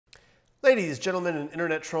Ladies, gentlemen, and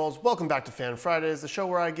internet trolls, welcome back to Fan Fridays, the show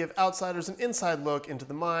where I give outsiders an inside look into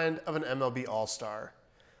the mind of an MLB All-Star.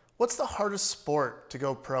 What's the hardest sport to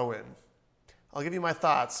go pro in? I'll give you my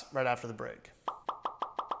thoughts right after the break.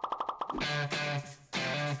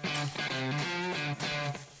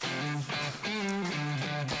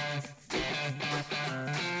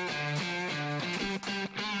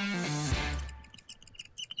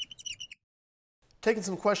 Taking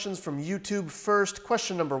some questions from YouTube first.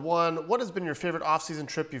 Question number one, what has been your favorite off-season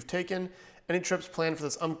trip you've taken? Any trips planned for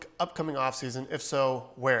this upcoming off-season? If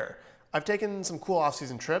so, where? I've taken some cool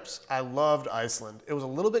off-season trips. I loved Iceland. It was a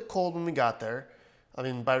little bit cold when we got there. I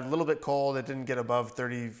mean, by a little bit cold, it didn't get above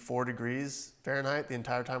 34 degrees Fahrenheit the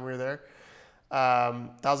entire time we were there.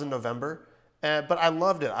 That was in November. But I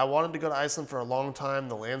loved it. I wanted to go to Iceland for a long time.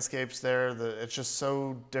 The landscapes there, it's just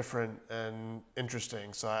so different and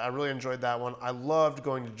interesting. So I really enjoyed that one. I loved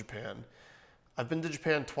going to Japan. I've been to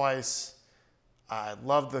Japan twice. I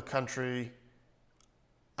loved the country.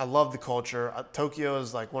 I love the culture. Tokyo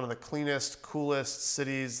is like one of the cleanest, coolest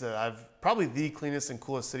cities probably the cleanest and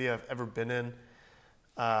coolest city I've ever been in.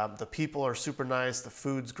 The people are super nice. The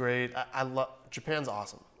food's great. Japan's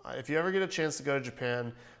awesome. If you ever get a chance to go to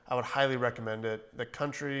Japan, I would highly recommend it. The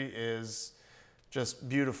country is just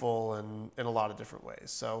beautiful in a lot of different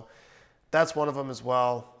ways. So that's one of them as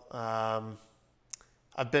well.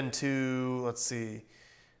 I've been to, let's see,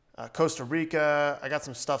 Costa Rica. I got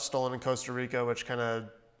some stuff stolen in Costa Rica, which kind of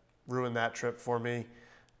ruined that trip for me.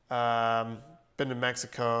 Been to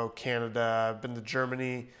Mexico, Canada, been to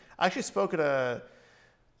Germany. I actually spoke at a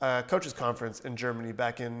coaches conference in Germany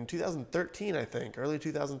back in 2013, I think, early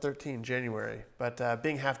 2013, January. But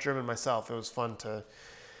being half German myself, it was fun to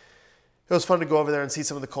go over there and see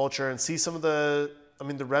some of the culture and see some of the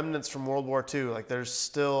remnants from World War II. Like there's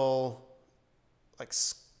still like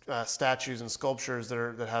statues and sculptures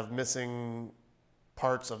that have missing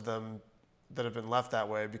parts of them that have been left that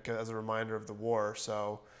way because as a reminder of the war.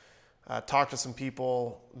 So talked to some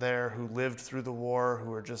people there who lived through the war, who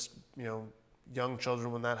were just, young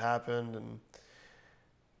children when that happened. And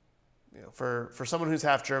for someone who's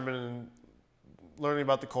half German and learning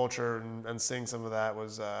about the culture and seeing some of that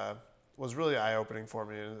was really eye-opening for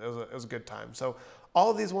me. It was a good time. So all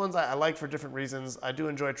of these ones I like for different reasons. I do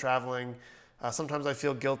enjoy traveling. Sometimes I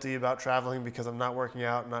feel guilty about traveling because I'm not working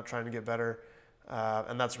out, I'm not trying to get better.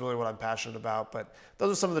 And that's really what I'm passionate about. But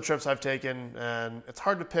those are some of the trips I've taken, and it's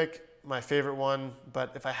hard to pick my favorite one,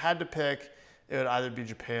 but if I had to pick, it would either be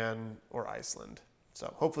Japan or Iceland.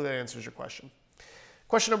 So hopefully that answers your question.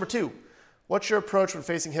 Question number two, what's your approach when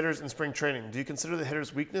facing hitters in spring training? Do you consider the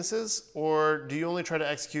hitter's weaknesses, or do you only try to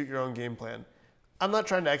execute your own game plan? I'm not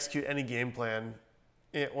trying to execute any game plan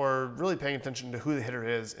or really paying attention to who the hitter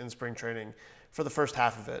is in spring training for the first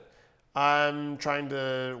half of it. I'm trying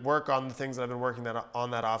to work on the things that I've been working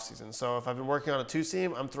on that offseason. So if I've been working on a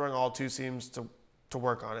two-seam, I'm throwing all two seams to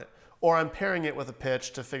work on it. Or I'm pairing it with a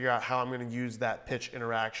pitch to figure out how I'm going to use that pitch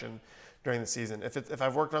interaction during the season. If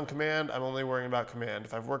I've worked on command, I'm only worrying about command.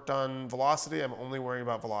 If I've worked on velocity, I'm only worrying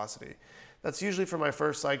about velocity. That's usually for my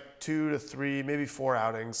first 2 to 3, maybe 4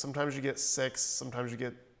 outings. Sometimes you get 6, sometimes you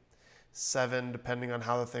get 7, depending on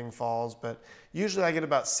how the thing falls. But usually I get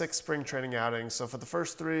about 6 spring training outings. So for the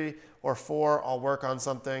first 3 or 4, I'll work on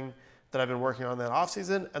something that I've been working on that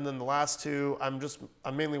offseason. And then the last 2,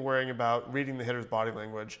 I'm mainly worrying about reading the hitter's body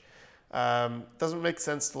language. Doesn't make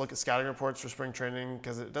sense to look at scouting reports for spring training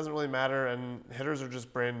because it doesn't really matter, and hitters are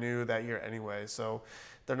just brand new that year anyway. So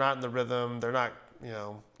they're not in the rhythm. They're not,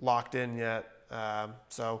 locked in yet.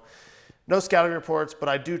 So no scouting reports, but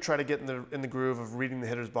I do try to get in the groove of reading the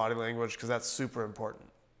hitter's body language because that's super important.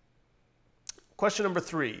 Question number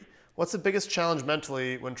 3. What's the biggest challenge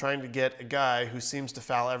mentally when trying to get a guy who seems to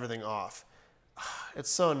foul everything off? It's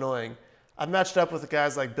so annoying. I've matched up with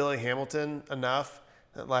guys like Billy Hamilton enough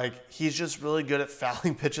that he's just really good at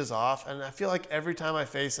fouling pitches off. And I feel like every time I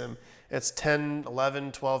face him, it's 10,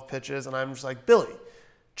 11, 12 pitches. And I'm just like, Billy,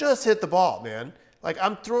 just hit the ball, man.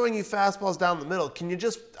 I'm throwing you fastballs down the middle. Can you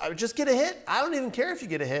just get a hit? I don't even care if you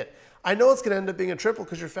get a hit. I know it's going to end up being a triple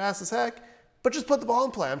because you're fast as heck, but just put the ball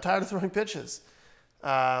in play. I'm tired of throwing pitches.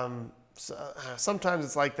 Sometimes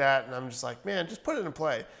it's like that, and I'm just like, man, just put it in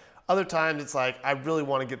play. Other times it's like, I really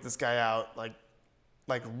want to get this guy out,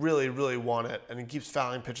 really, really want it, and he keeps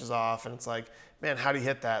fouling pitches off, and it's like, man, how do you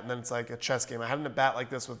hit that? And then it's like a chess game. I had a bat like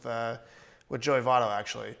this with Joey Votto,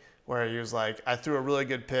 actually, where he was like, I threw a really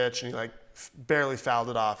good pitch, and he barely fouled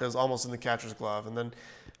it off. It was almost in the catcher's glove. And then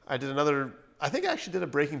I did I think I actually did a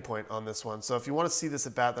breaking point on this one. So if you want to see this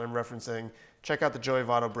at bat that I'm referencing, check out the Joey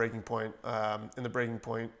Votto breaking point in the breaking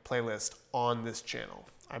point playlist on this channel.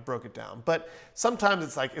 I broke it down. But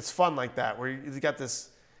sometimes it's fun like that, where you got this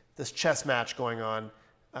chess match going on.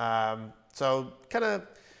 So kind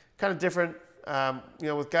of different.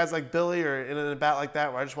 With guys like Billy or in a bat like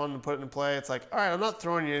that, where I just wanted to put it in play, it's like, all right, I'm not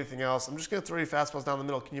throwing you anything else. I'm just going to throw you fastballs down the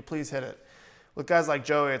middle. Can you please hit it? With guys like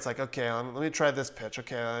Joey, it's like, okay, let me try this pitch.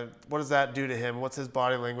 Okay, what does that do to him? What's his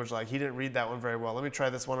body language like? He didn't read that one very well. Let me try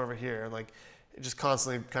this one over here. And just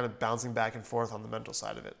constantly kind of bouncing back and forth on the mental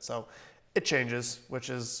side of it. So it changes, which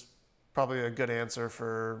is probably a good answer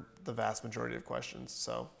for the vast majority of questions.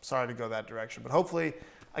 So sorry to go that direction, but hopefully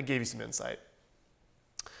I gave you some insight.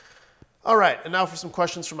 All right, and now for some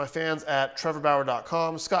questions from my fans at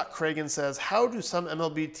trevorbauer.com. Scott Cragen says, how do some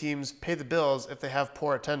MLB teams pay the bills if they have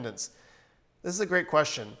poor attendance? This is a great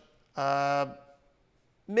question.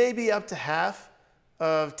 Maybe up to half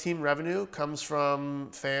of team revenue comes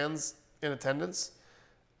from fans in attendance.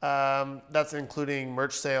 That's including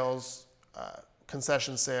merch sales,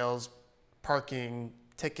 concession sales, parking,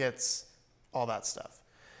 tickets, all that stuff.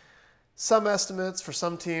 Some estimates for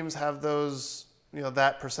some teams have those,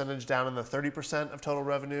 that percentage down in the 30% of total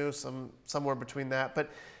revenue, somewhere between that.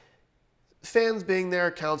 But fans being there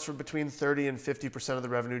accounts for between 30 and 50% of the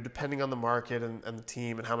revenue, depending on the market and the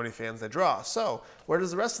team and how many fans they draw. So where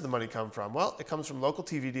does the rest of the money come from? Well, it comes from local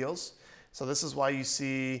TV deals. So this is why you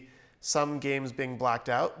see some games being blacked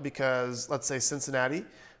out, because let's say Cincinnati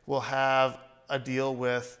will have a deal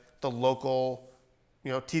with the local,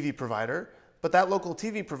 TV provider, but that local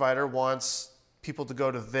TV provider wants people to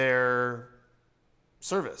go to their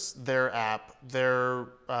service, their app, their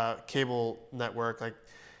cable network. Like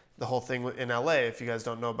the whole thing in LA, if you guys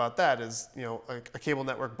don't know about that, is a cable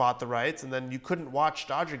network bought the rights, and then you couldn't watch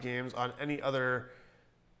Dodger games on any other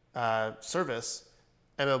service.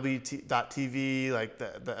 MLB.TV, like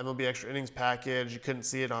the MLB Extra Innings package, you couldn't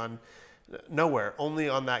see it on nowhere, only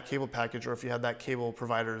on that cable package, or if you had that cable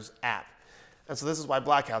provider's app. And so this is why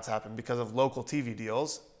blackouts happen, because of local TV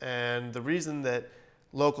deals. And the reason that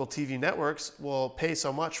local TV networks will pay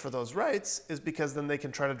so much for those rights is because then they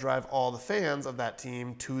can try to drive all the fans of that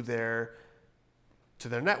team to their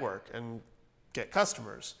network and get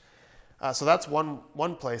customers. So that's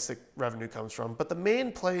one place that revenue comes from. But the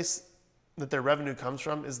main place that their revenue comes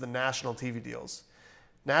from is the national TV deals.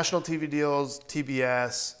 National TV deals,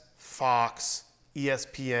 TBS, Fox,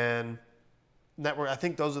 ESPN, network. I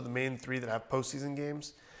think those are the main three that have postseason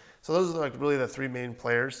games. So those are really the three main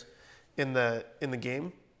players in the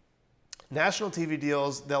game. National TV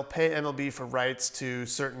deals, they'll pay MLB for rights to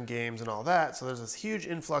certain games and all that. So there's this huge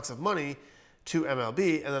influx of money to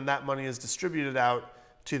MLB, and then that money is distributed out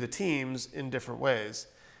to the teams in different ways.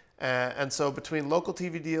 And so between local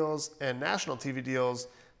TV deals and national TV deals,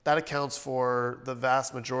 that accounts for the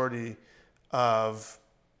vast majority of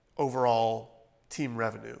overall team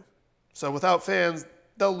revenue. So without fans,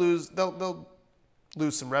 they'll lose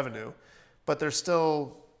some revenue, but they're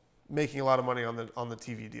still making a lot of money on the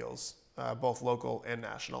TV deals, both local and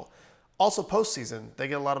national. Also postseason, they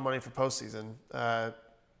get a lot of money for postseason. The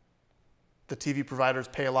TV providers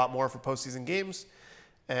pay a lot more for postseason games,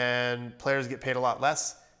 and players get paid a lot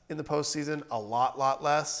less in the postseason, a lot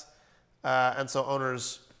less, and so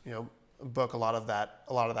owners, book a lot of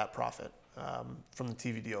that profit from the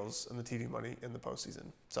TV deals and the TV money in the postseason.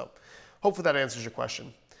 So hopefully that answers your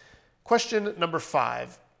question. Question number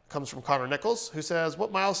 5 comes from Connor Nichols, who says,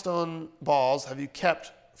 what milestone balls have you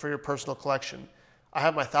kept for your personal collection? I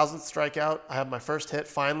have my 1000th strikeout. I have my first hit.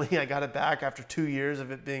 Finally, I got it back after 2 years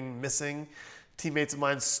of it being missing. Teammates of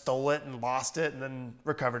mine stole it and lost it and then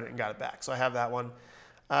recovered it and got it back. So I have that one.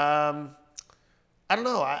 I don't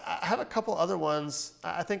know. I have a couple other ones.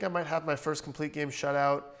 I think I might have my first complete game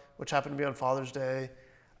shutout, which happened to be on Father's Day,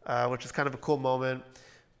 which is kind of a cool moment.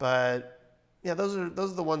 But yeah, those are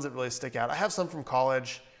the ones that really stick out. I have some from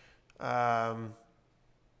college. My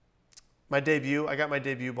debut, I got my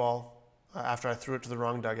debut ball after I threw it to the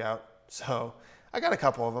wrong dugout. So I got a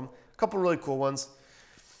couple of them, a couple really cool ones.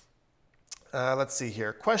 Let's see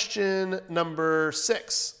here. Question number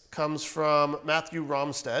 6 comes from Matthew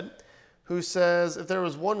Romstead, who says, if there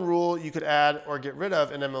was one rule you could add or get rid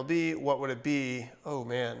of in MLB, what would it be? Oh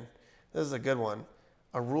man, this is a good one.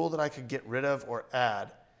 A rule that I could get rid of or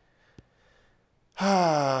add.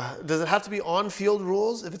 Does it have to be on-field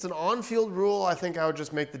rules? If it's an on-field rule, I think I would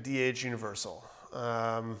just make the DH universal.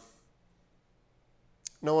 No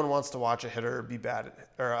one wants to watch a hitter be bad at,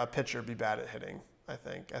 or a pitcher be bad at hitting, I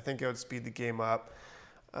think. I think it would speed the game up.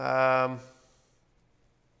 Man.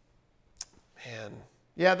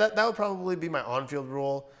 Yeah, that would probably be my on-field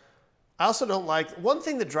rule. I also don't like, one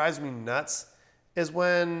thing that drives me nuts is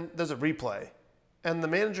when there's a replay and the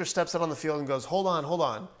manager steps out on the field and goes, hold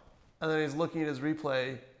on. And then he's looking at his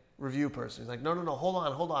replay review person. He's like, no, hold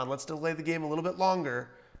on. Let's delay the game a little bit longer.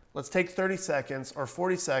 Let's take 30 seconds or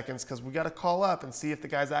 40 seconds because we got to call up and see if the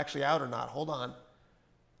guy's actually out or not. Hold on.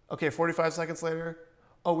 Okay, 45 seconds later.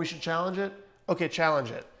 Oh, we should challenge it? Okay,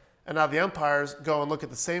 challenge it. And now the umpires go and look at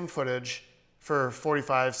the same footage for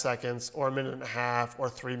 45 seconds or a minute and a half or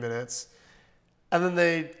 3 minutes. And then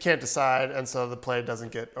they can't decide, and so the play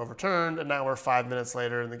doesn't get overturned, and now we're 5 minutes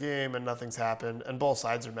later in the game, and nothing's happened, and both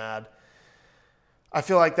sides are mad. I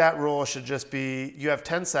feel like that rule should just be, you have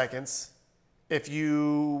 10 seconds. If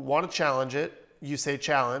you want to challenge it, you say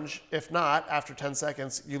challenge. If not, after 10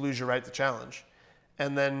 seconds, you lose your right to challenge.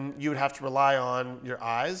 And then you would have to rely on your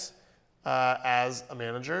eyes as a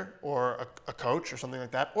manager or a coach or something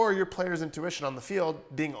like that, or your player's intuition on the field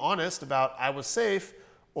being honest about, I was safe,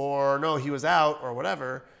 or no, he was out, or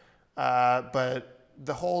whatever. But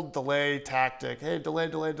the whole delay tactic, hey, delay,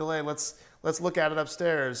 let's look at it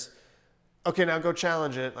upstairs. Okay, now go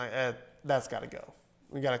challenge it. That's got to go.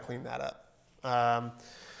 We got to clean that up.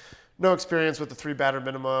 No experience with the 3-batter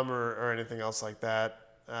minimum or anything else like that.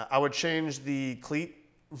 I would change the cleat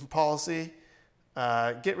policy.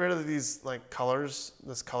 Get rid of these colors,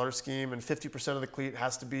 this color scheme, and 50% of the cleat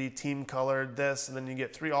has to be team colored this, and then you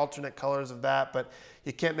get 3 alternate colors of that, but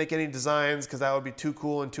you can't make any designs because that would be too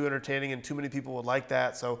cool and too entertaining and too many people would like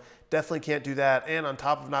that, so definitely can't do that. And on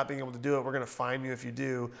top of not being able to do it, we're going to fine you if you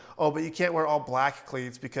do. Oh, but you can't wear all black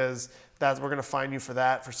cleats because we're going to fine you for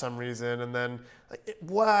that for some reason. And then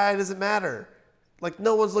why does it matter?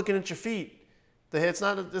 No one's looking at your feet. It's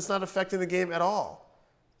not affecting the game at all.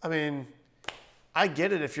 I mean, I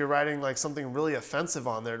get it if you're writing something really offensive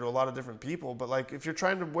on there to a lot of different people, but if you're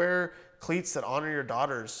trying to wear cleats that honor your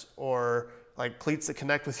daughters or cleats that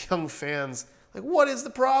connect with young fans, what is the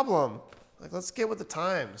problem? Let's get with the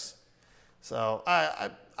times. So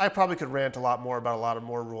I probably could rant a lot more about a lot of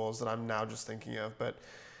more rules that I'm now just thinking of, but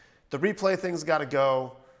the replay thing's got to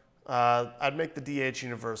go. I'd make the DH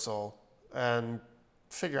universal and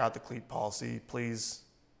figure out the cleat policy, please,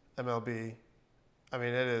 MLB. I mean,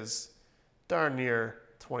 it is darn near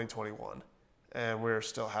 2021, and we're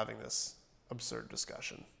still having this absurd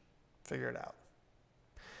discussion. Figure it out.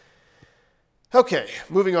 Okay,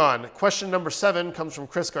 moving on. Question number 7 comes from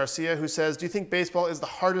Chris Garcia, who says, do you think baseball is the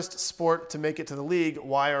hardest sport to make it to the league?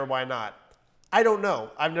 Why or why not? I don't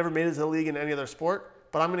know. I've never made it to the league in any other sport,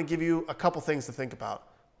 but I'm going to give you a couple things to think about.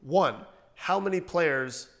 1, how many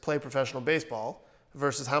players play professional baseball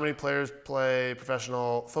versus how many players play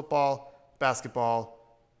professional football,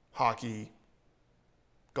 basketball, hockey,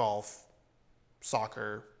 golf,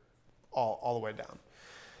 soccer, all the way down.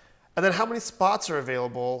 And then how many spots are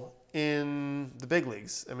available in the big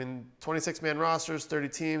leagues? I mean, 26-man rosters, 30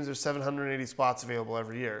 teams, there's 780 spots available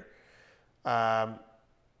every year.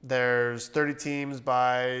 There's 30 teams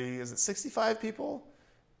by, is it 65 people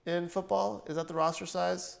in football? Is that the roster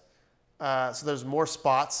size? So there's more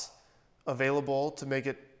spots available to make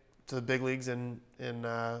it to the big leagues or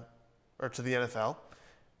to the NFL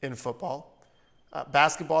in football.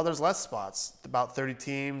 Basketball, there's less spots, about 30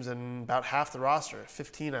 teams and about half the roster,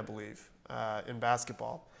 15, I believe, in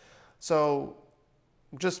basketball. So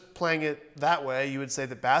just playing it that way, you would say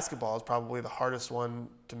that basketball is probably the hardest one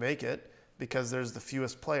to make it because there's the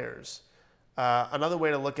fewest players. Another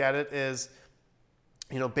way to look at it is,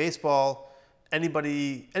 baseball,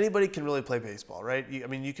 anybody can really play baseball, right? I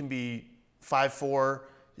mean, you can be 5'4",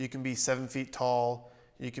 you can be 7 feet tall,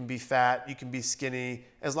 you can be fat, you can be skinny.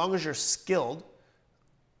 As long as you're skilled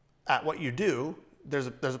at what you do, there's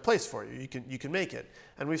a place for you. You can make it.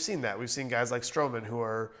 And we've seen that. We've seen guys like Stroman who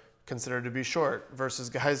are considered to be short versus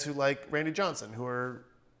guys who like Randy Johnson who are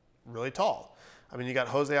really tall. I mean, you got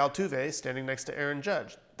Jose Altuve standing next to Aaron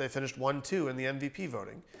Judge. They finished 1-2 in the MVP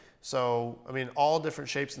voting. So, I mean, all different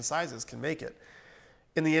shapes and sizes can make it.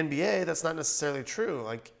 In the NBA, that's not necessarily true.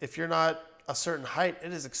 If you're not a certain height,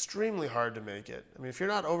 it is extremely hard to make it. I mean, if you're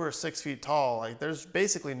not over 6 feet tall, there's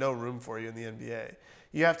basically no room for you in the NBA.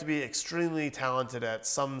 You have to be extremely talented at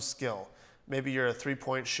some skill. Maybe you're a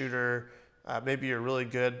 3-point shooter. Maybe you're really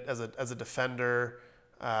good as a defender,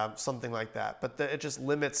 something like that. But it just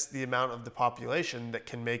limits the amount of the population that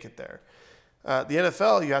can make it there. The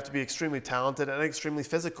NFL, you have to be extremely talented and extremely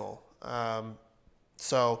physical.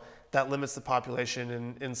 So that limits the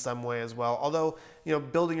population in some way as well. Although,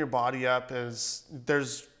 building your body up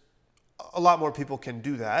there's a lot more people can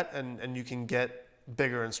do that and you can get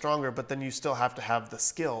bigger and stronger, but then you still have to have the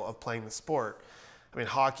skill of playing the sport. I mean,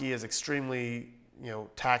 hockey is extremely,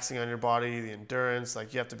 taxing on your body, the endurance,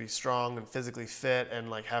 you have to be strong and physically fit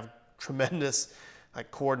and have tremendous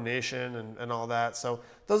coordination and all that. So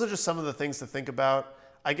those are just some of the things to think about.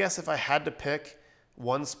 I guess if I had to pick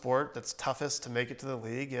one sport that's toughest to make it to the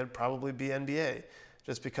league, it'd probably be NBA,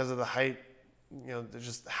 just because of the height, you know,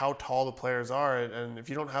 just how tall the players are. And if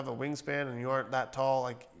you don't have a wingspan and you aren't that tall,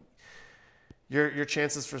 like your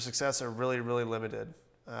chances for success are really, really limited.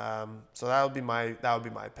 So that would be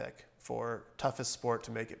my pick for toughest sport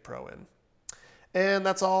to make it pro in. And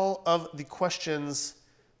that's all of the questions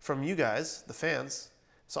from you guys, the fans.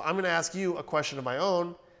 So I'm going to ask you a question of my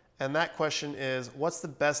own, and that question is, what's the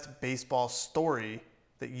best baseball story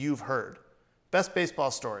that you've heard? Best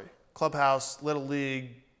baseball story, clubhouse, little league,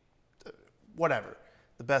 whatever,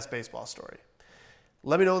 the best baseball story.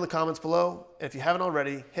 Let me know in the comments below. If you haven't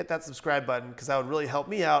already, hit that subscribe button, because that would really help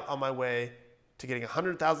me out on my way to getting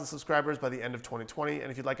 100,000 subscribers by the end of 2020. And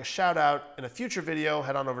if you'd like a shout out in a future video,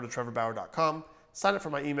 head on over to trevorbauer.com, sign up for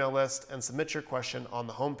my email list, and submit your question on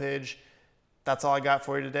the homepage. That's all I got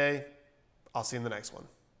for you today. I'll see you in the next one.